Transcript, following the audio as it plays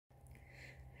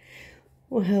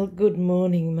Well, good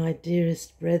morning, my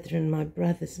dearest brethren, my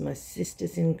brothers, my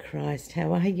sisters in Christ.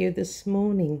 How are you this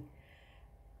morning?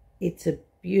 It's a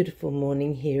beautiful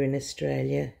morning here in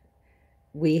Australia.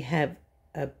 We have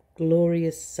a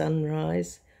glorious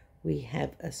sunrise. We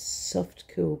have a soft,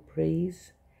 cool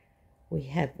breeze. We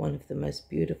have one of the most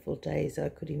beautiful days I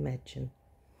could imagine.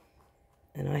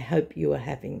 And I hope you are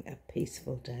having a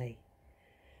peaceful day.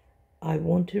 I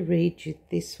want to read you,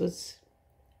 this was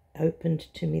opened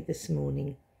to me this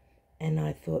morning, and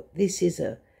I thought this is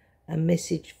a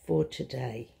message for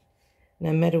today.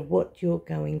 No matter what you're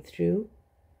going through,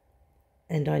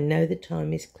 and I know the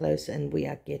time is close and we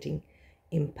are getting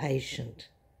impatient,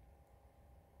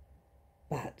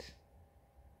 but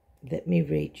let me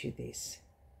read you this.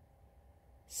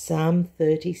 Psalm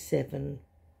 37,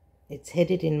 it's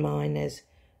headed in mine as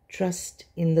Trust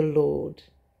in the Lord,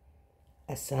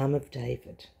 a Psalm of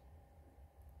David.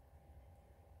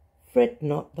 Fret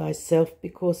not thyself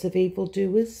because of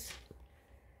evildoers,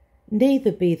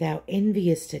 neither be thou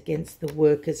envious against the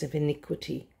workers of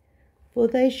iniquity, for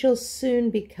they shall soon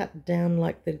be cut down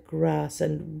like the grass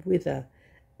and wither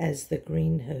as the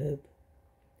green herb.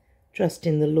 Trust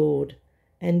in the Lord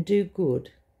and do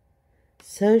good,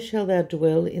 so shall thou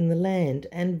dwell in the land,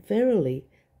 and verily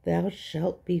thou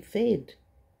shalt be fed.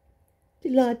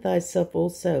 Delight thyself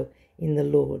also in the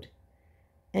Lord,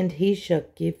 and he shall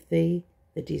give thee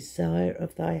the desire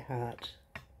of thy heart.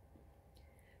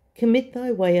 Commit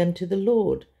thy way unto the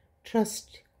Lord,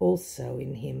 trust also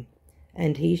in him,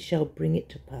 and he shall bring it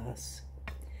to pass.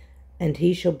 And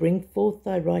he shall bring forth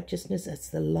thy righteousness as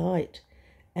the light,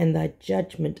 and thy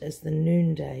judgment as the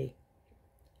noonday.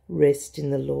 Rest in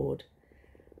the Lord,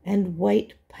 and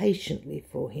wait patiently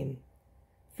for him.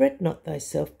 Fret not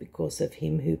thyself because of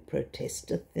him who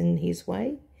protesteth in his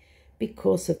way,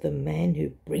 because of the man who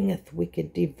bringeth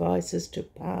wicked devices to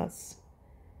pass.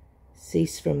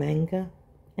 Cease from anger,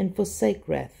 and forsake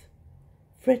wrath.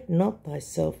 Fret not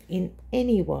thyself in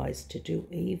any wise to do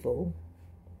evil,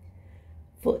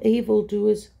 for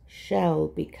evildoers shall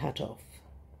be cut off.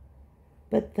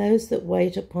 But those that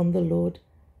wait upon the Lord,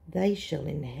 they shall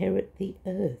inherit the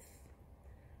earth.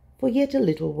 For yet a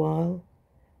little while,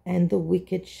 and the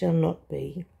wicked shall not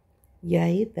be.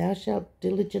 Yea, thou shalt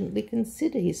diligently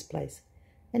consider his place,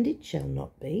 and it shall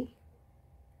not be.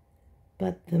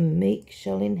 But the meek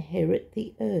shall inherit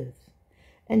the earth,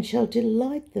 and shall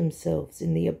delight themselves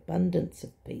in the abundance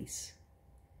of peace.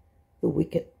 The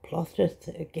wicked plotteth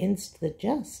against the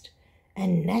just,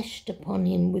 and gnashed upon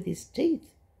him with his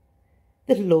teeth.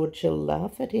 The Lord shall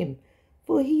laugh at him,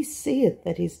 for he seeth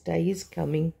that his day is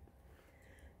coming.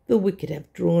 The wicked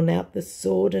have drawn out the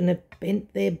sword, and have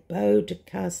bent their bow to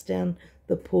cast down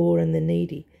the poor and the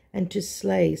needy, and to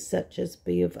slay such as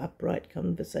be of upright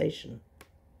conversation.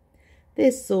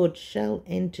 Their sword shall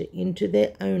enter into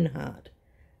their own heart,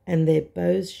 and their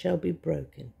bows shall be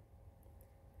broken.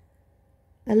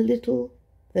 A little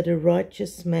that a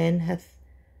righteous man hath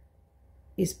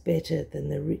is better than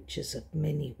the riches of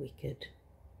many wicked.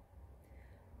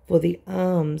 For the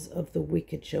arms of the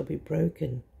wicked shall be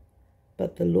broken,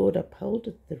 but the Lord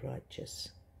upholdeth the righteous.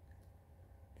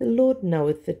 The Lord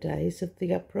knoweth the days of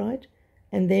the upright,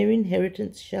 and their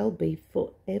inheritance shall be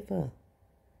for ever.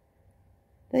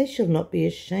 They shall not be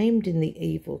ashamed in the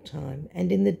evil time,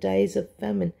 and in the days of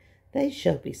famine they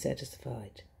shall be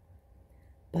satisfied.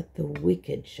 But the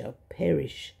wicked shall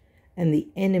perish, and the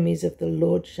enemies of the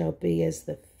Lord shall be as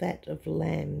the fat of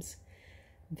lambs.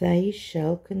 They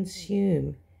shall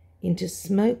consume, into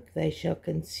smoke they shall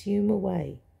consume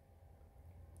away.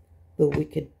 The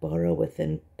wicked borroweth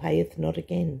and payeth not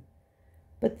again,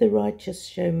 but the righteous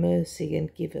show mercy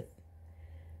and giveth.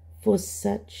 For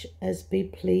such as be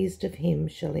pleased of him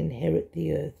shall inherit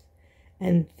the earth,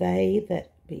 and they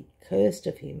that be cursed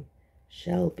of him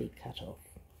shall be cut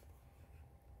off.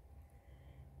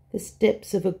 The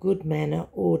steps of a good man are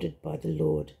ordered by the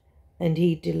Lord, and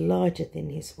he delighteth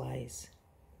in his ways.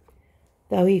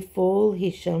 Though he fall, he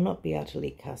shall not be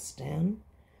utterly cast down,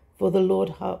 for the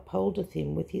Lord upholdeth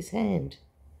him with his hand.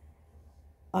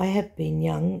 I have been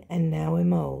young, and now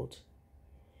am old,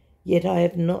 yet I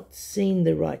have not seen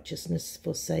the righteousness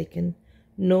forsaken,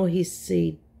 nor his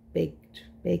seed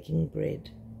begging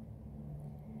bread.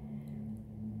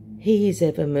 He is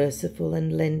ever merciful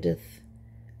and lendeth,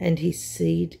 and his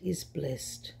seed is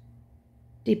blessed.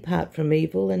 Depart from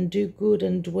evil, and do good,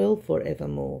 and dwell for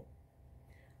evermore.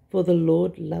 For the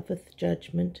Lord loveth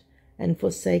judgment, and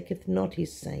forsaketh not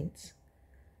his saints.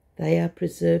 They are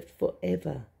preserved for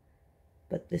ever,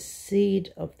 but the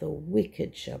seed of the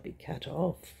wicked shall be cut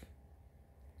off.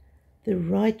 The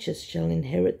righteous shall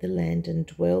inherit the land, and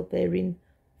dwell therein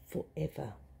for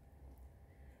ever.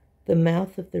 The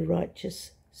mouth of the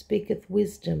righteous speaketh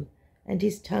wisdom, and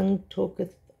his tongue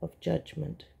talketh of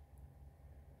judgment.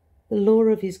 The law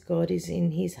of his God is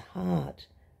in his heart,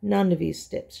 none of his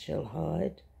steps shall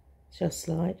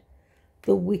slide.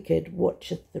 The wicked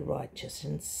watcheth the righteous,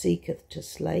 and seeketh to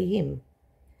slay him.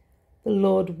 The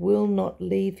Lord will not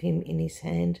leave him in his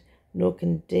hand, nor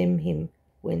condemn him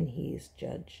when he is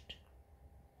judged.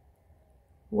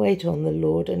 Wait on the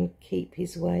Lord, and keep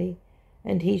his way,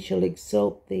 and he shall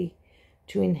exalt thee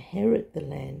to inherit the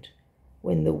land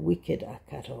when the wicked are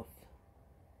cut off.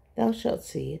 Thou shalt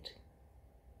see it.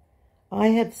 I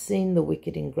have seen the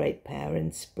wicked in great power,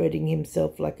 and spreading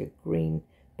himself like a green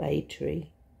bay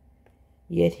tree.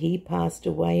 Yet he passed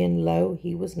away, and lo,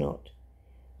 he was not.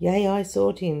 Yea, I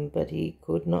sought him, but he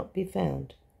could not be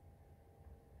found.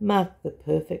 Mark the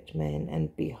perfect man,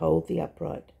 and behold the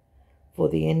upright, for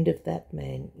the end of that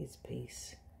man is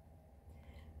peace.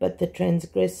 But the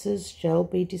transgressors shall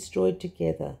be destroyed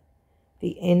together,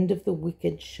 the end of the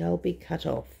wicked shall be cut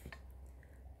off.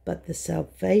 But the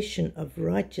salvation of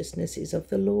righteousness is of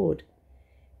the Lord.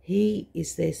 He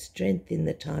is their strength in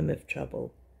the time of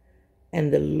trouble.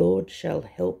 And the Lord shall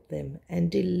help them and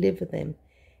deliver them.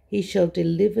 He shall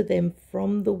deliver them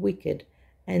from the wicked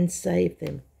and save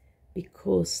them,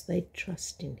 because they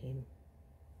trust in him.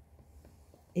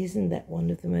 Isn't that one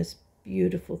of the most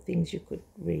beautiful things you could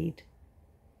read?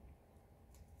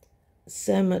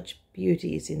 So much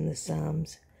beauty is in the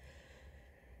Psalms.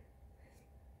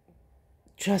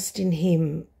 Trust in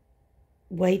him,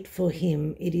 wait for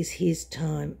him, it is his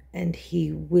time, and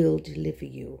he will deliver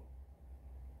you.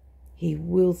 He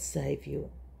will save you,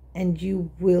 and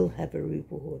you will have a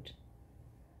reward.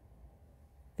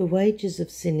 The wages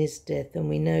of sin is death, and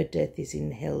we know death is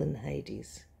in hell and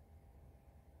Hades.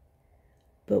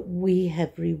 But we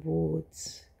have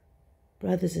rewards.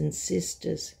 Brothers and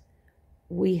sisters,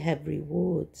 we have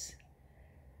rewards.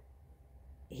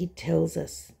 He tells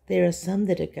us there are some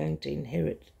that are going to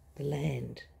inherit the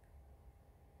land.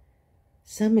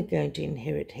 Some are going to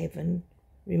inherit heaven.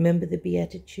 Remember the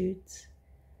Beatitudes?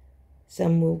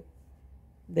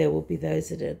 There will be those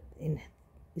that are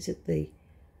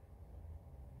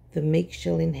the meek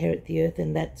shall inherit the earth,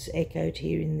 and that's echoed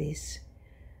here in this.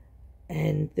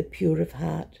 And the pure of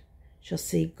heart shall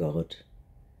see God.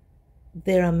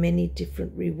 There are many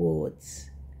different rewards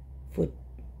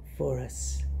for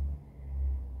us.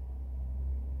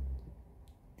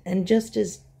 And just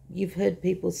as you've heard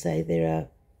people say there are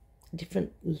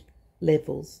different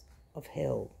levels of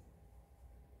hell,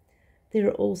 there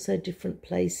are also different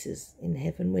places in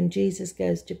heaven. When Jesus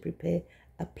goes to prepare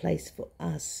a place for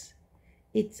us,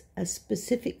 it's a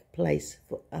specific place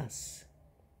for us.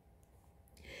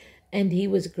 And he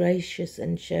was gracious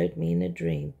and showed me in a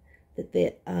dream that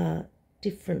there are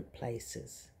different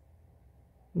places.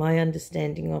 My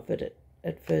understanding of it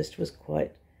at first was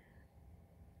quite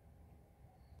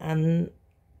an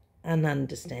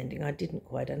understanding. I didn't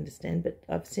quite understand, but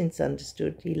I've since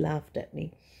understood. He laughed at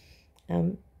me.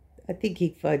 I think he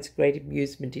finds great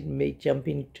amusement in me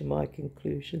jumping to my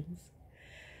conclusions.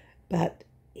 But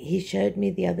he showed me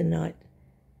the other night,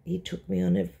 he took me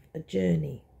on a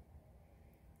journey.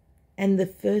 And the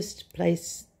first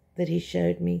place that he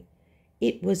showed me,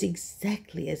 it was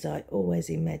exactly as I always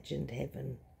imagined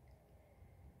heaven,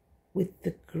 with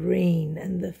the green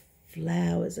and the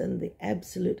flowers and the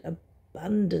absolute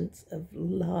abundance of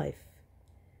life.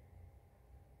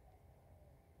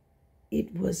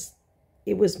 It was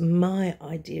my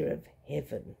idea of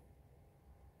heaven.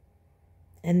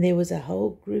 And there was a whole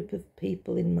group of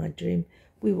people in my dream.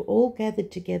 We were all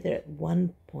gathered together at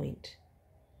one point.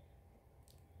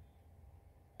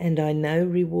 And I know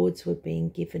rewards were being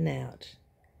given out.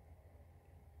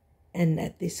 And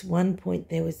at this one point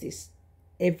there was this,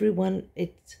 do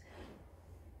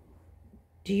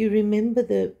you remember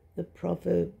the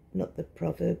proverb, not the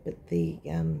proverb, but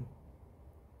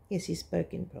yes, he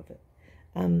spoke in proverb,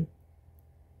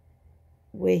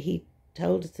 where he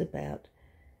told us about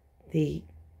the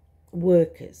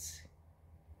workers,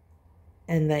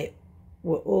 and they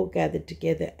were all gathered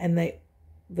together, and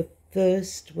the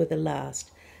first were the last,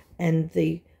 and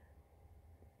they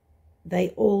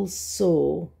all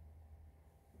saw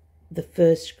the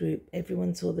first group.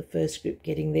 Everyone saw the first group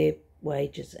getting their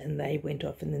wages, and they went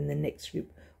off, and then the next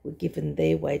group were given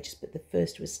their wages, but the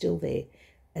first was still there,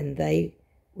 and they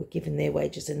were given their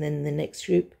wages, and then the next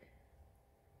group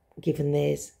given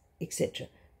theirs, etc.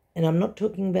 And I'm not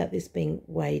talking about this being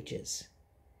wages,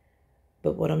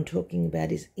 but what I'm talking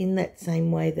about is in that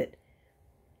same way that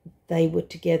they were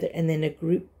together, and then a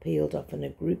group peeled off, and a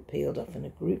group peeled off, and a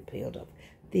group peeled off.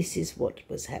 This is what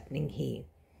was happening here.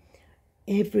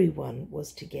 Everyone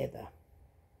was together.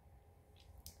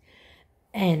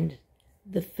 And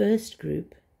the first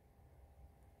group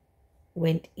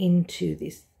went into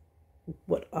this,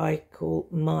 what I call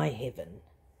my heaven.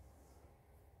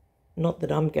 Not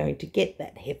that I'm going to get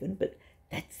that heaven, but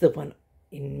that's the one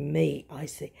in me. I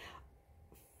see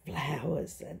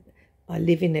flowers, and I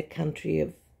live in a country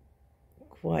of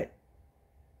quite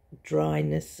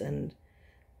dryness, and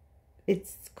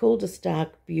it's called a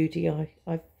stark beauty. I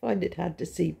find it hard to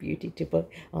see beauty, to be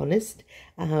honest.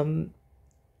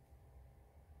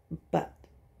 But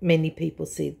many people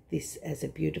see this as a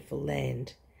beautiful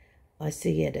land. I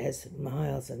see it as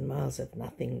miles and miles of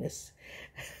nothingness.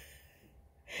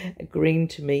 Green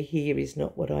to me here is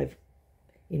not what I've...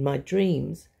 In my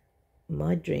dreams,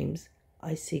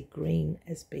 I see green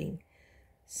as being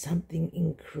something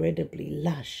incredibly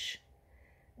lush.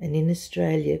 And in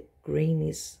Australia, green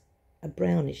is a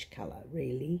brownish colour,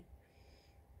 really.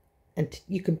 And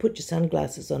you can put your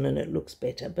sunglasses on and it looks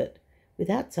better, but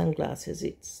without sunglasses,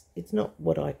 it's not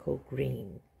what I call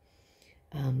green.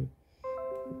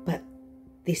 But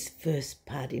this first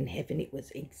part in heaven, it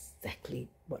was exactly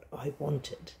what I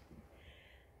wanted.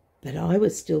 But I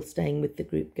was still staying with the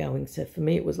group going, so for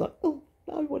me it was like, oh,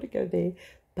 I want to go there.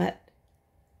 But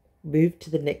moved to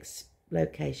the next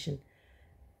location.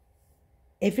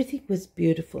 Everything was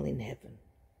beautiful in heaven.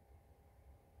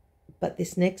 But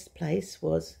this next place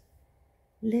was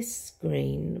less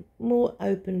green, more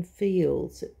open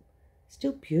fields,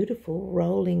 still beautiful,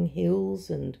 rolling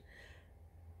hills and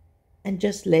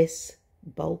just less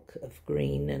bulk of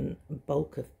green and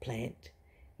bulk of plant.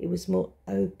 It was more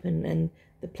open, and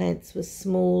the plants were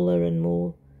smaller and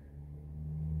more,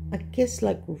 I guess,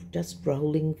 like just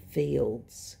rolling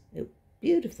fields. It was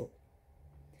beautiful.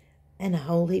 And a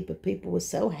whole heap of people were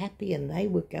so happy, and they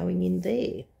were going in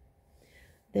there.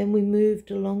 Then we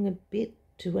moved along a bit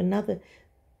to another.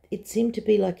 It seemed to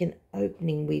be like an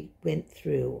opening we went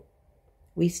through.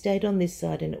 We stayed on this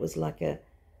side, and it was like a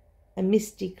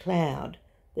misty cloud,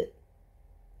 that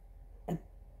a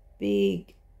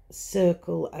big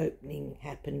circle opening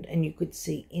happened, and you could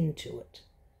see into it.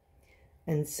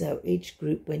 And so each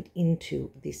group went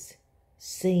into this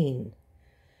scene.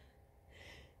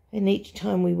 And each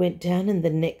time we went down, and the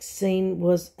next scene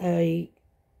was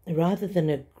rather than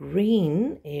a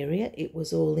green area, it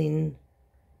was all in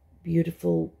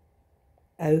beautiful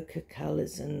ochre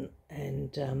colours and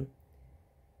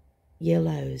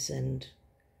yellows, and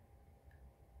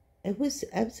it was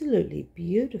absolutely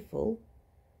beautiful,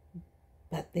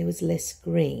 but there was less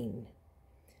green.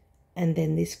 And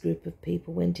then this group of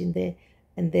people went in there,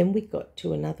 and then we got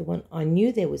to another one. I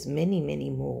knew there was many, many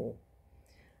more,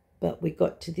 but we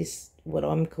got to this, what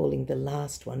I'm calling the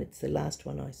last one. It's the last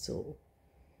one I saw.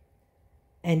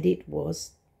 And it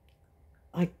was,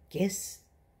 I guess,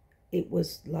 it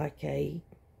was like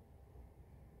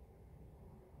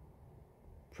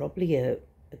probably a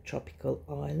tropical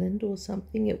island or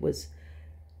something. It was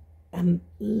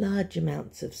large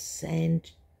amounts of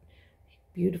sand,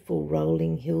 beautiful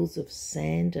rolling hills of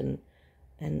sand, and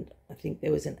I think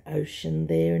there was an ocean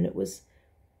there, and it was,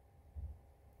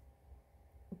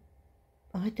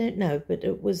 I don't know, but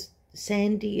it was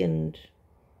sandy and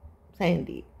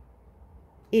sandy.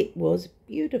 It was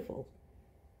beautiful.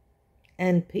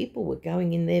 And people were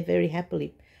going in there very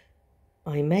happily.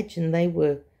 I imagine they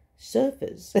were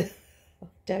surfers. I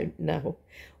don't know.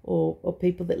 Or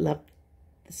people that loved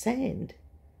the sand.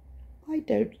 I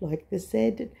don't like the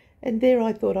sand. And there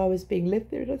I thought I was being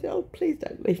left there. And I said, oh, please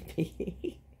don't leave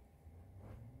me.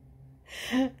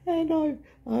 And I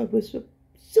was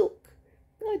shook.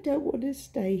 I don't want to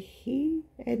stay here.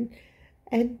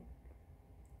 And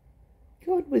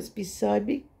God was beside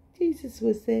me. Jesus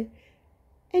was there.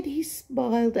 And he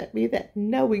smiled at me, that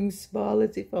knowing smile,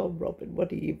 as if, oh, Robin,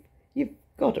 what are you've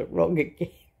got it wrong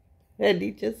again. And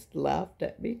he just laughed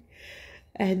at me.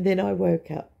 And then I woke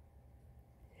up.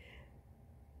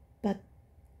 But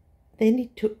then he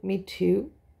took me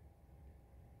to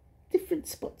different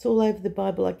spots all over the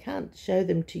Bible. I can't show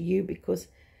them to you because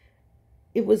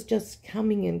it was just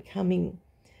coming and coming.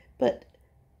 But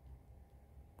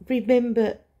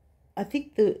remember, I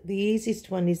think the easiest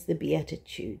one is the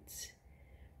Beatitudes.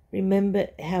 Remember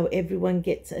how everyone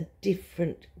gets a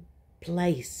different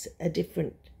place, a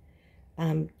different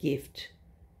gift.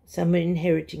 Some are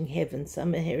inheriting heaven,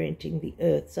 some are inheriting the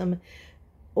earth,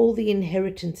 all the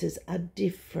inheritances are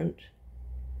different.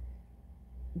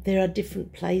 There are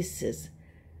different places,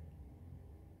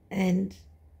 and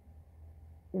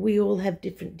we all have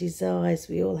different desires,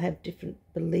 we all have different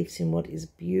beliefs in what is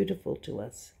beautiful to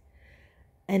us.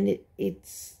 And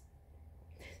it's,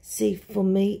 see, for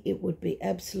me, it would be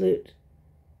absolute,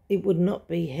 it would not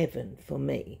be heaven for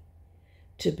me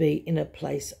to be in a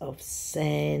place of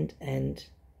sand and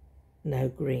no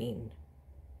green.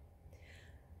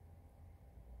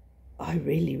 I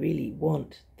really, really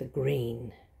want the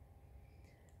green.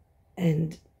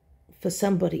 And for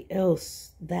somebody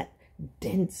else, that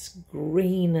dense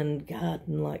green and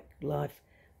garden-like life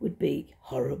would be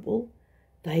horrible.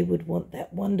 They would want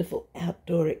that wonderful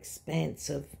outdoor expanse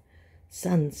of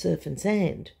sun, surf and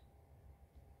sand.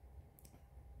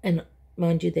 And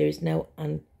mind you, there is no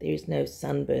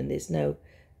sunburn, there's no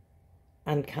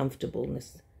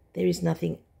uncomfortableness. There is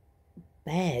nothing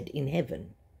bad in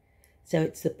heaven. So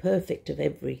it's the perfect of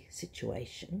every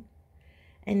situation.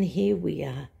 And here we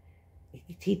are.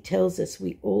 He tells us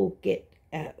we all get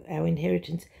our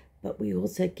inheritance, but we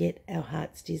also get our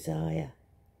heart's desire.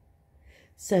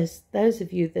 So those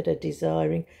of you that are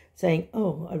desiring, saying,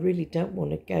 oh, I really don't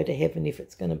want to go to heaven if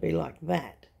it's going to be like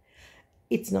that.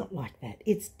 It's not like that.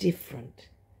 It's different.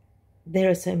 There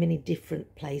are so many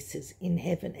different places in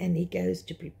heaven, and he goes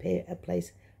to prepare a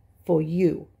place for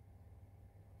you.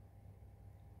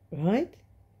 Right?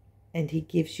 And he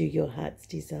gives you your heart's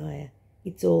desire.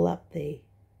 It's all up there.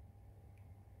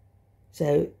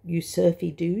 So you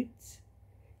surfy dudes,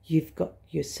 you've got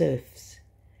your surfs.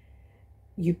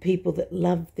 You people that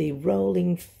love the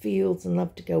rolling fields and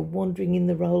love to go wandering in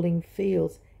the rolling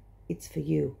fields, it's for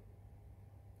you.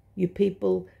 You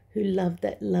people who love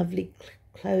that lovely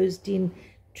closed-in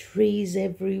trees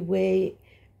everywhere,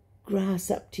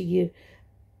 grass up to your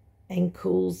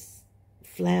ankles,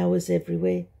 flowers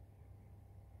everywhere,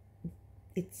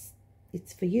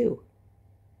 it's for you.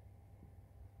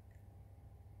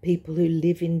 People who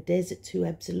live in deserts, who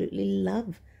absolutely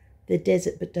love the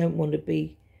desert but don't want to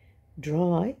be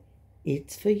dry,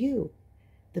 it's for you.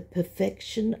 The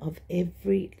perfection of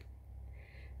every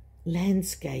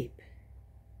landscape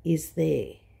is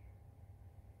there.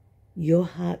 Your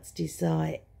heart's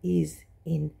desire is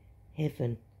in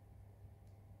heaven.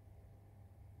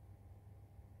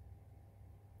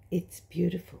 It's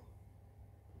beautiful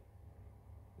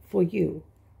for you.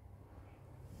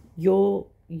 Your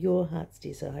heart's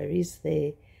desire is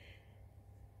there,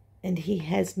 and he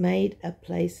has made a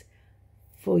place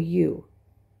for you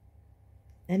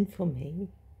and for me.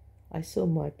 I saw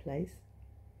my place,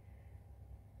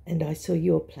 and I saw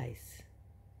your place.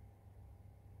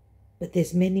 But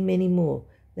there's many, many more.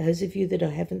 Those of you that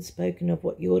I haven't spoken of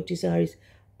what your desire is,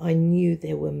 I knew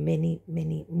there were many,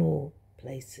 many more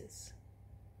places.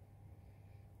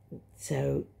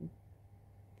 So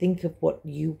think of what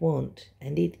you want,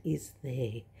 and it is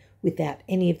there without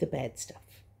any of the bad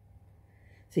stuff.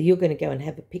 So you're going to go and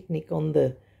have a picnic on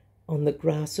the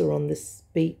grass or on this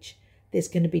beach. There's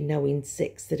going to be no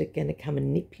insects that are going to come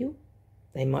and nip you.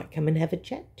 They might come and have a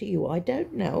chat to you. I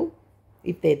don't know.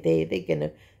 If they're there, they're going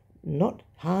to not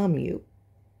harm you.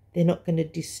 They're not going to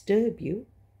disturb you.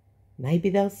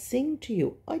 Maybe they'll sing to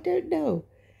you. I don't know.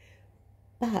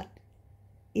 But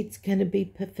it's going to be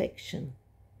perfection.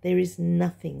 There is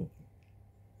nothing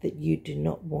that you do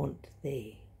not want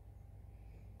there.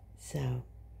 So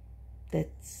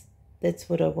that's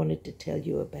what I wanted to tell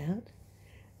you about.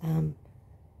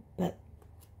 But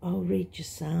I'll read you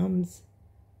Psalms.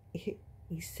 He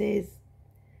says,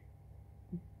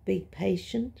 be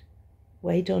patient,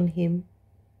 wait on him,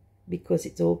 because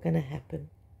it's all going to happen.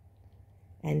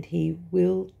 And he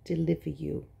will deliver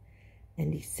you.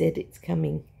 And he said it's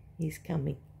coming. He's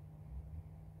coming.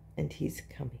 And he's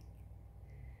coming.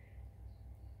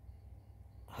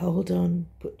 Hold on,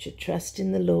 put your trust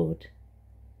in the Lord,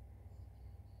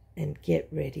 and get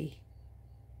ready.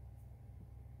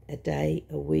 A day,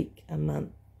 a week, a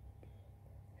month.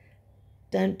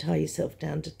 Don't tie yourself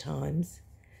down to times.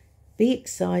 Be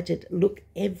excited. Look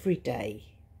every day.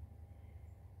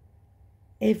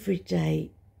 Every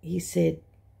day, he said,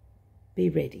 be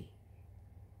ready.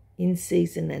 In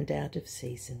season and out of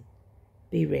season.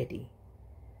 Be ready.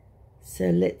 So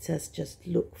let's us just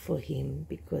look for him,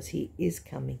 because he is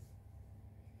coming.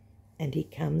 And he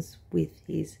comes with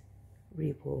his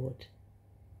reward.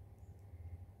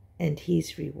 And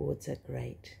his rewards are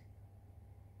great.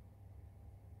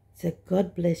 So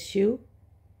God bless you.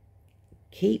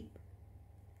 Keep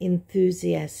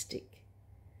enthusiastic.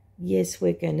 Yes,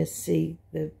 we're going to see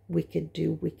the wicked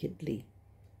do wickedly.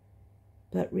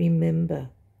 But remember,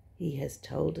 he has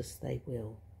told us they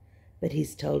will. But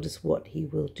he's told us what he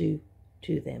will do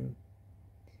to them.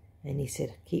 And he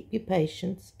said, keep your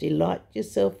patience, delight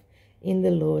yourself in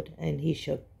the Lord, and he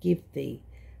shall give thee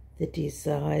the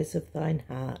desires of thine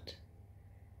heart.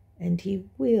 And he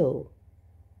will.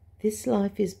 This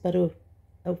life is but a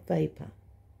vapour.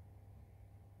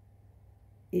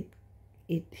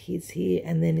 It is here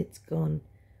and then it's gone.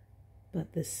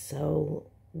 But the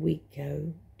soul we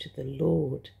go to the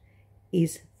Lord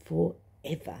is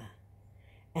forever,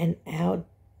 and our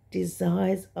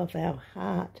desires of our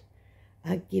heart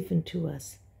are given to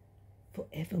us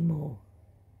forevermore.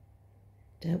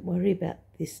 Don't worry about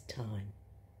this time.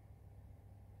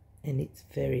 And it's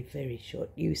very, very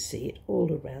short. You see it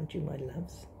all around you, my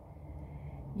loves.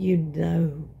 You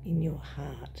know in your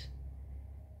heart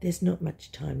there's not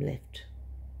much time left.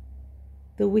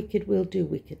 The wicked will do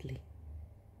wickedly,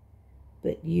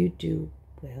 but you do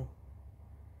well.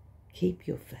 Keep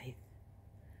your faith.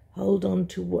 Hold on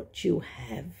to what you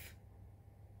have.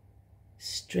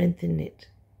 Strengthen it.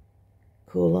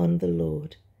 Call on the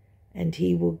Lord, and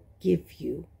He will give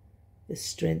you the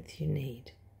strength you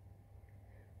need.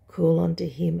 Call on to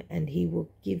Him, and He will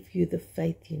give you the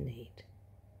faith you need.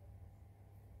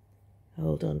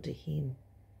 Hold on to Him,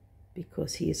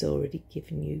 because He has already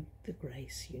given you the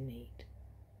grace you need.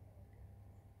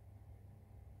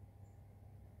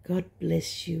 God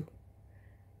bless you.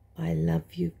 I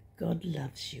love you. God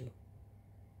loves you.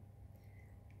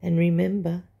 And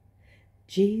remember,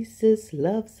 Jesus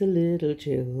loves the little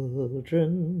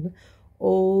children,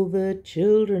 all the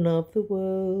children of the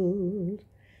world.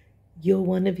 You're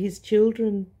one of His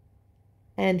children,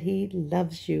 and He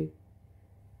loves you.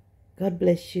 God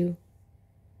bless you.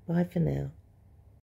 Bye for now.